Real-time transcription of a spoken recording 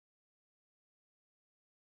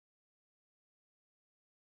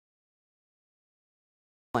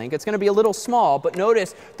link. It's going to be a little small, but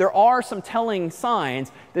notice there are some telling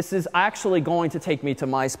signs. This is actually going to take me to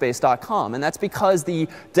myspace.com. And that's because the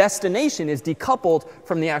destination is decoupled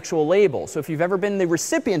from the actual label. So if you've ever been the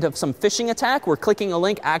recipient of some phishing attack where clicking a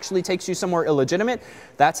link actually takes you somewhere illegitimate,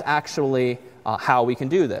 that's actually how we can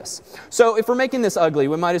do this. So if we're making this ugly,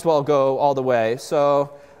 we might as well go all the way. So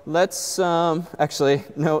let's actually,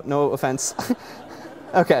 no offense.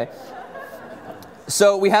 OK.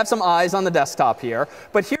 So we have some eyes on the desktop here.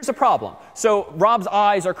 But here's a problem. So Rob's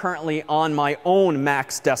eyes are currently on my own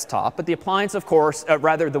Mac's desktop. But the appliance, of course,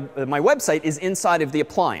 my website is inside of the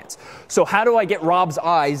appliance. So how do I get Rob's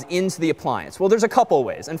eyes into the appliance? Well, there's a couple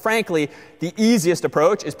ways. And frankly, the easiest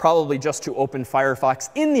approach is probably just to open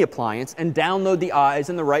Firefox in the appliance and download the eyes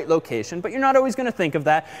in the right location. But you're not always going to think of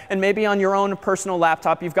that. And maybe on your own personal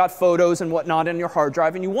laptop, you've got photos and whatnot in your hard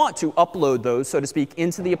drive, and you want to upload those, so to speak,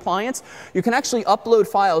 into the appliance. You can actually upload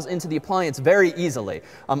files into the appliance very easily.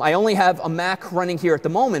 I only have a Mac running here at the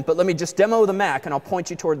moment, but let me just demo the Mac, and I'll point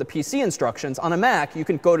you toward the PC instructions. On a Mac, you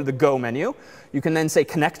can go to the Go menu. You can then say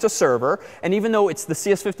Connect to Server. And even though it's the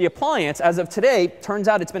CS50 appliance, as of today, turns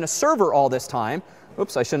out it's been a server all this time.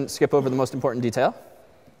 Oops, I shouldn't skip over the most important detail.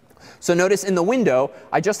 So notice in the window,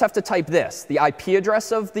 I just have to type this, the IP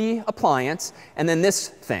address of the appliance, and then this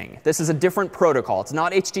thing. This is a different protocol. It's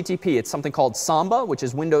not HTTP. It's something called Samba, which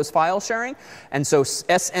is Windows file sharing. And so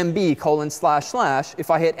SMB://.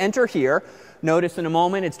 If I hit Enter here, notice in a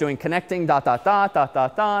moment it's doing connecting, ...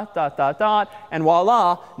 And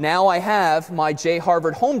voila, now I have my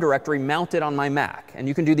jharvard home directory mounted on my Mac. And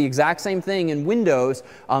you can do the exact same thing in Windows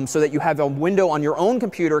so that you have a window on your own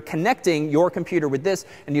computer connecting your computer with this,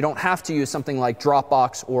 and you don't have to use something like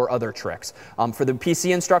Dropbox or other tricks. For the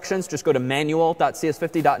PC instructions, just go to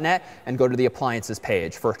manual.cs50.net and go to the appliances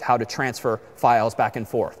page for how to transfer files back and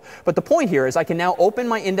forth. But the point here is I can now open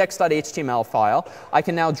my index.html file. I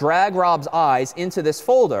can now drag Rob's eyes into this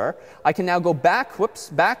folder. I can now go back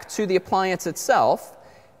to the appliance itself.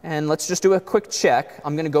 And let's just do a quick check.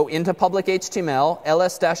 I'm going to go into public HTML,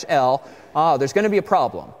 ls-l. There's going to be a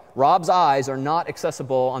problem. Rob's eyes are not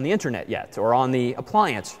accessible on the internet yet, or on the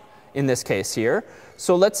appliance in this case here.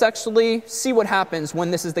 So let's actually see what happens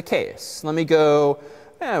when this is the case. Let me go.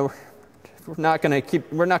 We're not going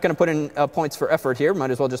to put in points for effort here.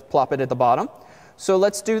 Might as well just plop it at the bottom. So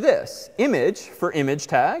let's do this. Image for image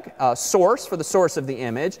tag, source for the source of the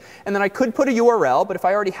image. And then I could put a URL, but if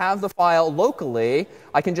I already have the file locally,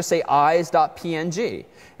 I can just say eyes.png.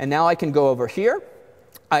 And now I can go over here.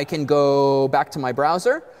 I can go back to my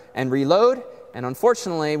browser and reload. And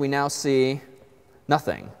unfortunately, we now see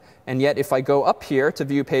nothing. And yet, if I go up here to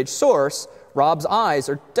view page source, Rob's eyes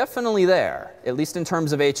are definitely there, at least in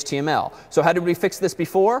terms of HTML. So how did we fix this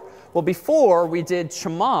before? Well, before we did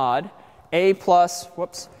chmod chmod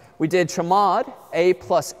a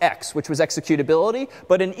plus x, which was executability.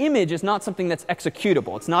 But an image is not something that's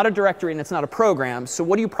executable. It's not a directory and it's not a program. So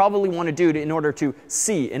what do you probably want to do in order to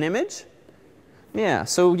see an image? Yeah,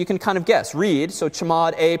 so you can kind of guess. Read, so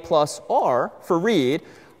chmod a plus r for read,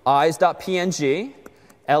 eyes.png,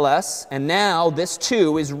 ls. And now this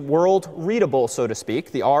too is world readable, so to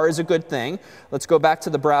speak. The r is a good thing. Let's go back to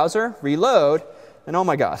the browser, reload. And oh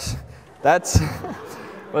my gosh, that's...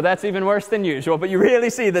 Well, that's even worse than usual. But you really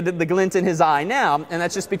see the glint in his eye now. And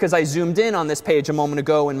that's just because I zoomed in on this page a moment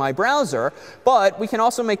ago in my browser. But we can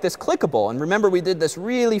also make this clickable. And remember, we did this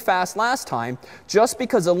really fast last time. Just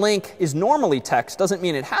because a link is normally text doesn't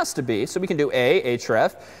mean it has to be. So we can do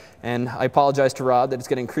href. And I apologize to Rob that it's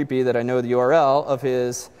getting creepy that I know the URL of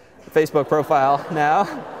his Facebook profile now.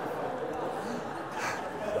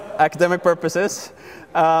 Academic purposes.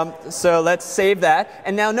 So let's save that.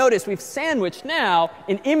 And now notice we've sandwiched now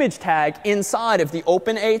an image tag inside of the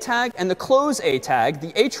open A tag and the close A tag.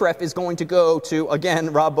 The href is going to go to,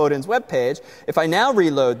 again, Rob Bowden's web page. If I now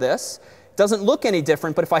reload this, it doesn't look any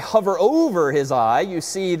different. But if I hover over his eye, you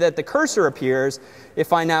see that the cursor appears.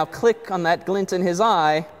 If I now click on that glint in his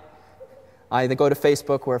eye, I then go to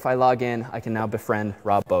Facebook, where if I log in, I can now befriend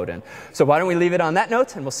Rob Bowden. So why don't we leave it on that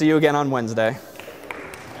note, and we'll see you again on Wednesday.